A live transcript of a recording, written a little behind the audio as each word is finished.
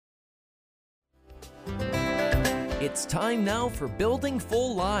It's time now for Building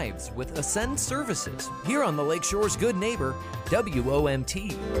Full Lives with Ascend Services here on the Lakeshore's Good Neighbor,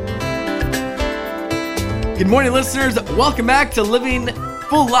 WOMT. Good morning, listeners. Welcome back to Living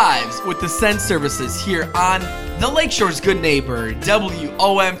Full Lives with Ascend Services here on the Lakeshore's Good Neighbor,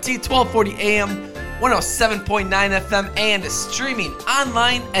 WOMT, 1240 AM, 107.9 FM, and streaming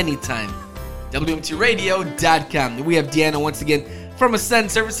online anytime, WMTradio.com. We have Deanna once again from Ascend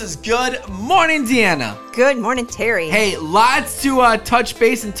Services. Good morning, Deanna. Good morning, Terry. Hey, lots to touch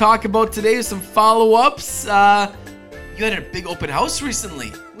base and talk about today with some follow-ups. You had a big open house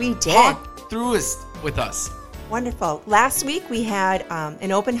recently. We did. Talk through this with us. Wonderful. Last week we had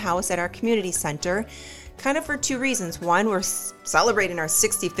an open house at our community center, kind of for two reasons. One, we're celebrating our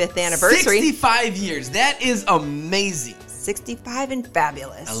 65th anniversary. 65 years. That is amazing. 65 and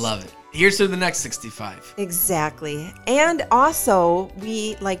fabulous. I love it. Here's to the next 65. Exactly. And also,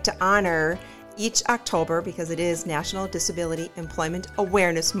 we like to honor each October, because it is National Disability Employment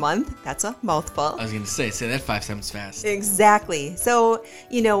Awareness Month. That's a mouthful. I was going to say that 5 times fast. Exactly. So,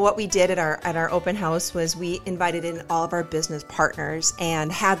 what we did at our open house was we invited in all of our business partners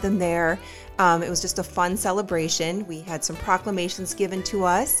and had them there. It was just a fun celebration. We had some proclamations given to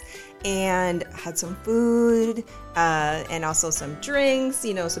us and had some food and also some drinks.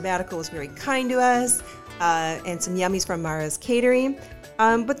 Sabbatical was very kind to us, and some yummies from Mara's Catering.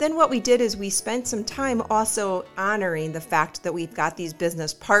 But then what we did is we spent some time also honoring the fact that we've got these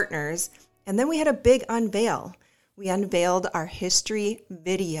business partners. And then we had a big unveil. We unveiled our history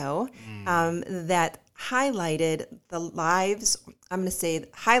video that highlighted the lives,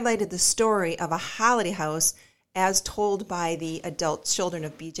 highlighted the story of a holiday house as told by the adult children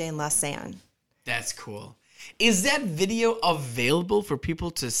of BJ and Lasan. That's cool. Is that video available for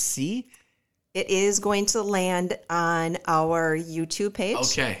people to see? It is going to land on our YouTube page.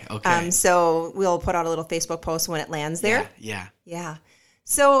 Okay. So we'll put out a little Facebook post when it lands there. Yeah.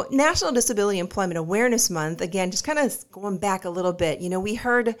 So National Disability Employment Awareness Month, again, just kind of going back a little bit.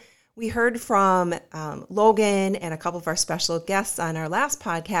 We heard from Logan and a couple of our special guests on our last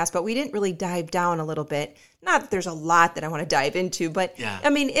podcast, but we didn't really dive down a little bit. Not that there's a lot that I want to dive into, but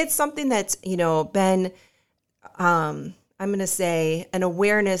it's something that's, been, I'm going to say, an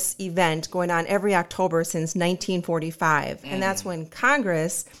awareness event going on every October since 1945. And that's when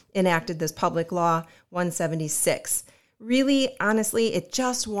Congress enacted this Public Law 176. Really, honestly, it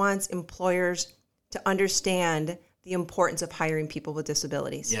just wants employers to understand the importance of hiring people with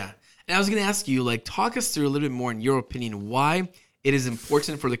disabilities. Yeah. And I was going to ask you, talk us through a little bit more, in your opinion, why it is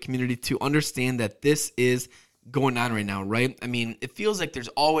important for the community to understand that this is going on right now, right? It feels like there's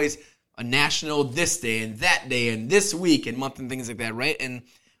always a national this day and that day and this week and month and things like that, right? And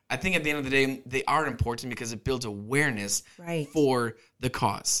I think at the end of the day, they are important because it builds awareness for the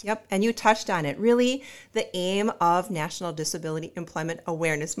cause. Yep, and you touched on it. Really, the aim of National Disability Employment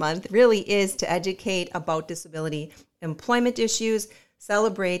Awareness Month really is to educate about disability employment issues,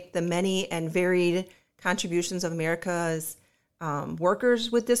 celebrate the many and varied contributions of America's workers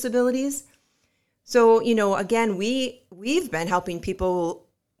with disabilities. So, again, we've been helping people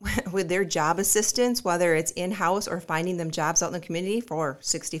with their job assistance, whether it's in-house or finding them jobs out in the community for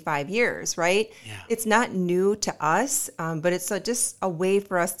 65 years, right? Yeah. It's not new to us, but it's just a way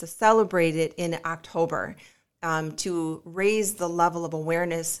for us to celebrate it in October, to raise the level of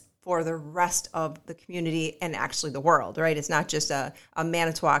awareness for the rest of the community and actually the world, right? It's not just a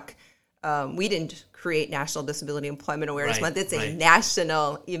Manitowoc. We didn't create National Disability Employment Awareness Month. It's a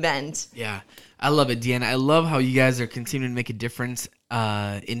national event. Yeah. I love it, Deanna. I love how you guys are continuing to make a difference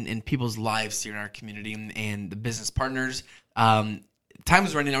in people's lives here in our community and the business partners. Time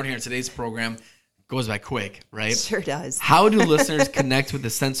is running out here in today's program. Goes by quick, right? Sure does. How do listeners connect with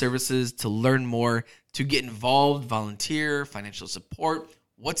Ascend Services to learn more, to get involved, volunteer, financial support?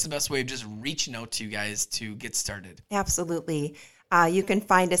 What's the best way of just reaching out to you guys to get started? Absolutely. You can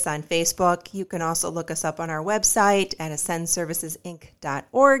find us on Facebook. You can also look us up on our website at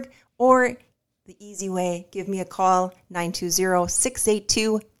ascendservicesinc.org, or the easy way, give me a call,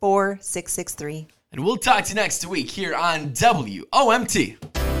 920-682-4663. And we'll talk to you next week here on WOMT.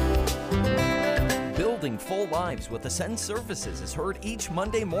 Building Full Lives with Ascend Services is heard each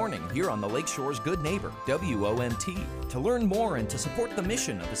Monday morning here on the Lakeshore's Good Neighbor, WOMT. To learn more and to support the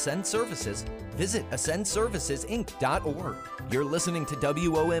mission of Ascend Services, visit ascendservicesinc.org. You're listening to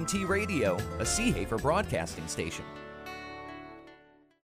WOMT Radio, a Seahafer broadcasting station.